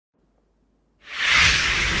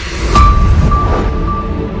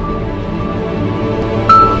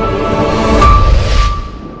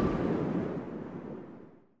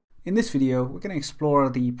In this video, we're going to explore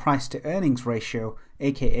the price to earnings ratio,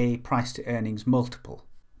 aka price to earnings multiple.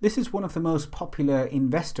 This is one of the most popular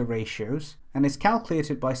investor ratios and is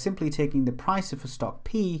calculated by simply taking the price of a stock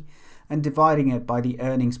P and dividing it by the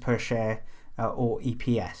earnings per share or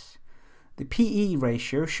EPS. The PE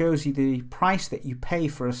ratio shows you the price that you pay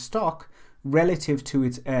for a stock relative to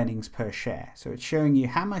its earnings per share. So it's showing you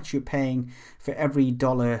how much you're paying for every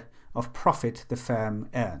dollar of profit the firm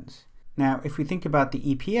earns. Now, if we think about the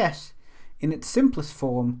EPS, in its simplest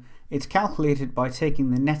form, it's calculated by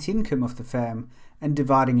taking the net income of the firm and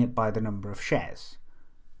dividing it by the number of shares.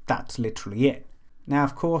 That's literally it. Now,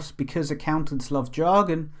 of course, because accountants love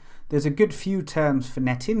jargon, there's a good few terms for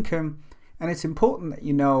net income, and it's important that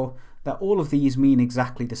you know that all of these mean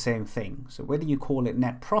exactly the same thing. So whether you call it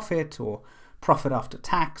net profit or profit after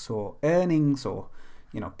tax or earnings or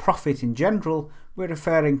profit in general, we're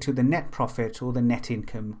referring to the net profit or the net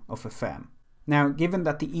income of a firm. Now, given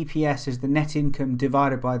that the EPS is the net income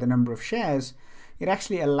divided by the number of shares, it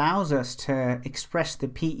actually allows us to express the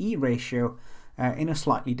PE ratio in a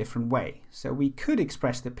slightly different way. So we could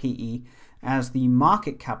express the PE as the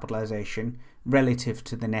market capitalization relative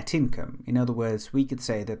to the net income. In other words, we could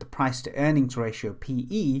say that the price to earnings ratio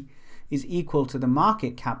PE is equal to the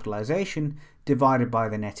market capitalization divided by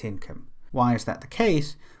the net income. Why is that the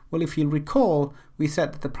case? Well, if you'll recall, we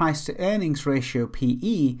said that the price to earnings ratio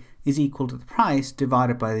PE is equal to the price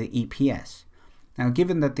divided by the EPS. Now,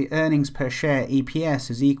 given that the earnings per share EPS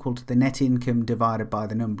is equal to the net income divided by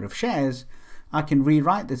the number of shares, I can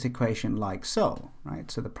rewrite this equation like so, right?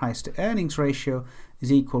 So the price to earnings ratio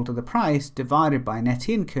is equal to the price divided by net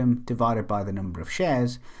income divided by the number of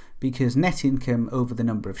shares, because net income over the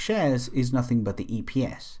number of shares is nothing but the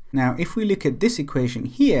EPS. Now, if we look at this equation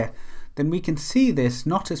here, then we can see this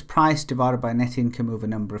not as price divided by net income over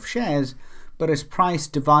number of shares, but as price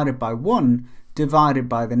divided by 1 divided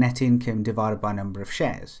by the net income divided by number of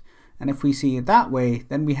shares. And if we see it that way,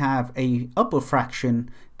 then we have a upper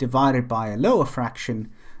fraction divided by a lower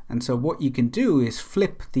fraction. And so what you can do is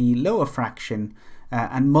flip the lower fraction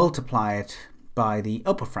and multiply it by the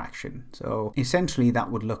upper fraction. So essentially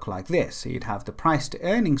that would look like this. So you'd have the price to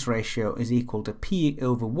earnings ratio is equal to P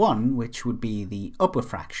over 1, which would be the upper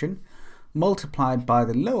fraction, multiplied by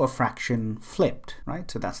the lower fraction flipped, right?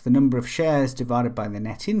 So that's the number of shares divided by the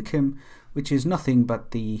net income, which is nothing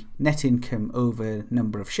but the net income over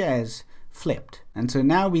number of shares flipped. And so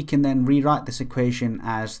now we can then rewrite this equation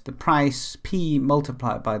as the price P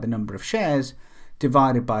multiplied by the number of shares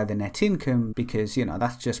divided by the net income, because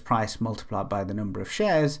that's just price multiplied by the number of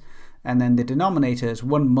shares, and then the denominator is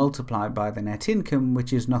 1 multiplied by the net income,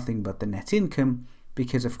 which is nothing but the net income,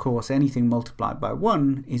 because of course anything multiplied by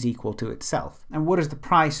 1 is equal to itself. And what is the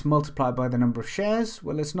price multiplied by the number of shares?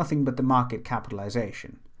 Well, it's nothing but the market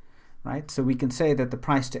capitalization, right? So we can say that the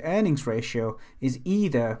price to earnings ratio is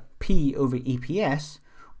either P over EPS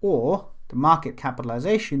or the market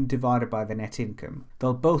capitalization divided by the net income.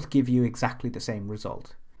 They'll both give you exactly the same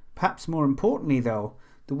result. Perhaps more importantly though,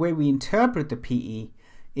 the way we interpret the PE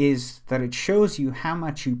is that it shows you how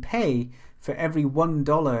much you pay for every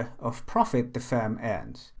 $1 of profit the firm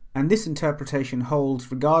earns. And this interpretation holds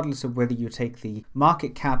regardless of whether you take the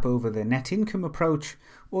market cap over the net income approach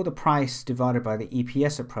or the price divided by the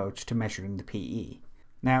EPS approach to measuring the PE.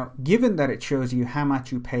 Now, given that it shows you how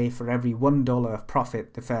much you pay for every $1 of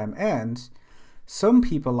profit the firm earns, some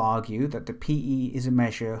people argue that the PE is a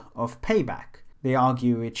measure of payback. They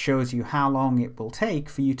argue it shows you how long it will take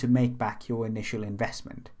for you to make back your initial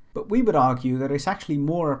investment. But we would argue that it's actually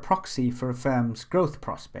more a proxy for a firm's growth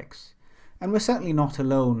prospects. And we're certainly not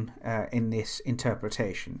alone in this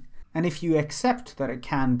interpretation. And if you accept that it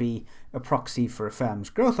can be a proxy for a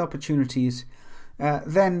firm's growth opportunities,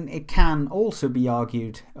 then it can also be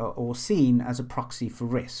argued or seen as a proxy for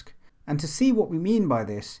risk. And to see what we mean by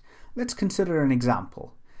this, let's consider an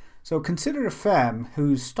example. So consider a firm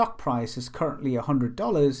whose stock price is currently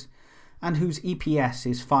 $100 and whose EPS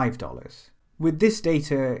is $5. With this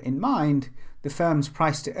data in mind, the firm's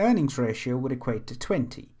price to earnings ratio would equate to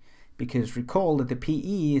 20, because recall that the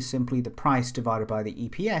PE is simply the price divided by the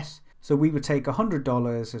EPS, so we would take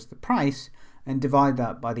 $100 as the price and divide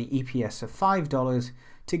that by the EPS of $5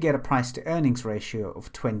 to get a price to earnings ratio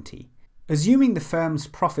of 20. Assuming the firm's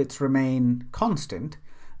profits remain constant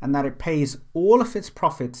and that it pays all of its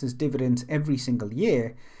profits as dividends every single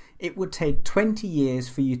year, it would take 20 years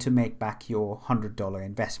for you to make back your $100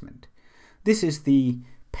 investment. This is the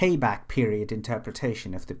payback period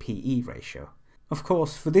interpretation of the PE ratio. Of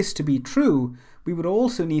course, for this to be true, we would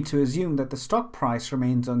also need to assume that the stock price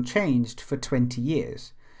remains unchanged for 20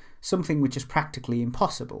 years, something which is practically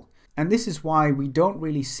impossible. And this is why we don't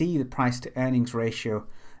really see the price to earnings ratio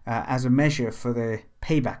as a measure for the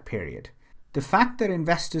payback period. The fact that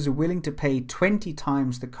investors are willing to pay 20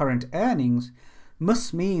 times the current earnings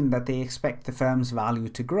must mean that they expect the firm's value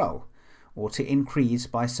to grow or to increase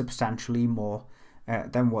by substantially more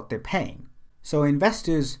than what they're paying. So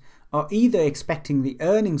investors are either expecting the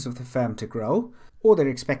earnings of the firm to grow, or they're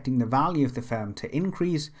expecting the value of the firm to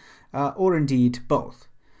increase, or indeed both.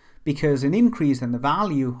 Because an increase in the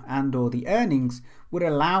value and or the earnings would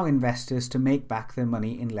allow investors to make back their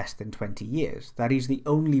money in less than 20 years. That is the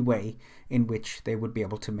only way in which they would be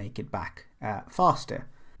able to make it back faster.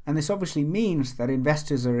 And this obviously means that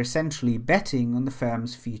investors are essentially betting on the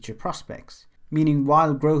firm's future prospects. Meaning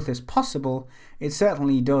while growth is possible, it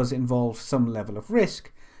certainly does involve some level of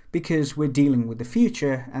risk, because we're dealing with the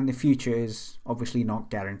future, and the future is obviously not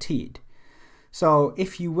guaranteed. So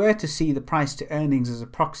if you were to see the price to earnings as a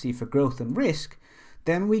proxy for growth and risk,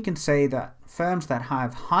 then we can say that firms that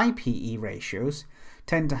have high PE ratios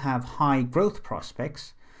tend to have high growth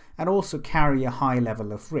prospects and also carry a high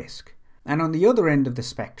level of risk. And on the other end of the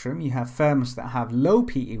spectrum, you have firms that have low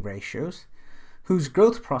PE ratios, whose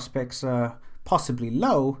growth prospects are possibly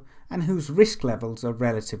low and whose risk levels are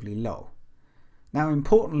relatively low. Now,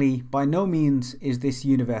 importantly, by no means is this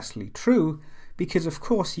universally true, because of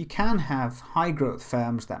course you can have high growth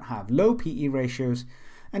firms that have low PE ratios,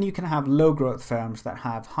 and you can have low growth firms that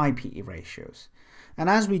have high PE ratios. And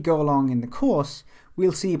as we go along in the course,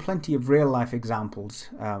 we'll see plenty of real life examples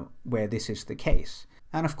where this is the case.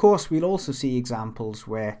 And of course, we'll also see examples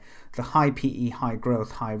where the high PE, high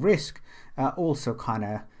growth, high risk also kind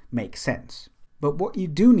of make sense. But what you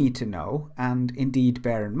do need to know, and indeed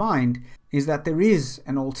bear in mind, is that there is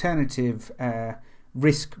an alternative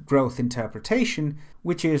risk growth interpretation,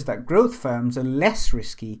 which is that growth firms are less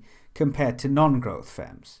risky compared to non-growth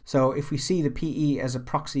firms. So if we see the PE as a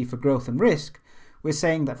proxy for growth and risk, we're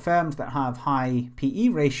saying that firms that have high PE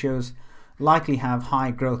ratios likely have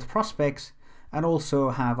high growth prospects and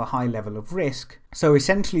also have a high level of risk. So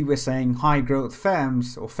essentially we're saying high growth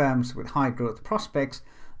firms, or firms with high growth prospects,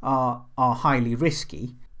 are highly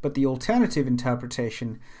risky. But the alternative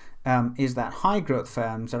interpretation is that high growth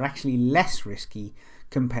firms are actually less risky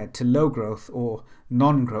compared to low growth or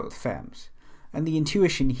non-growth firms. And the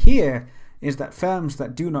intuition here is that firms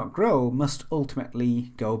that do not grow must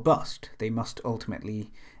ultimately go bust. They must ultimately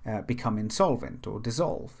become insolvent or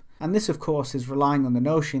dissolve. And this, of course, is relying on the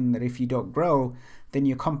notion that if you don't grow, then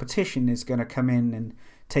your competition is going to come in and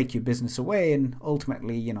take your business away, and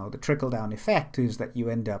ultimately, the trickle-down effect is that you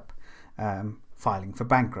end up filing for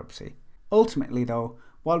bankruptcy. Ultimately, though,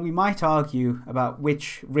 while we might argue about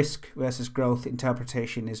which risk versus growth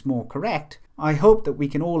interpretation is more correct, I hope that we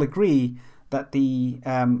can all agree that the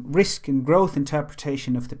risk and growth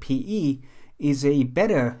interpretation of the PE is a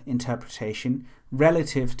better interpretation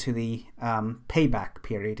relative to the payback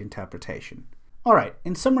period interpretation. Alright,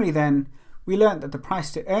 in summary then, we learned that the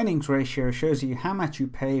price to earnings ratio shows you how much you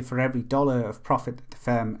pay for every dollar of profit that the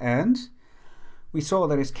firm earns. We saw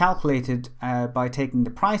that it's calculated by taking the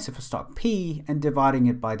price of a stock P and dividing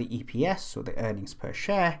it by the EPS, or the earnings per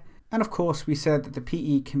share. And of course, we said that the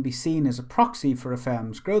PE can be seen as a proxy for a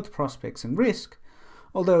firm's growth prospects and risk,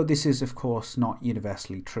 although this is of course not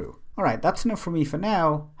universally true. Alright, that's enough from me for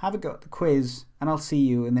now. Have a go at the quiz, and I'll see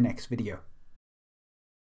you in the next video.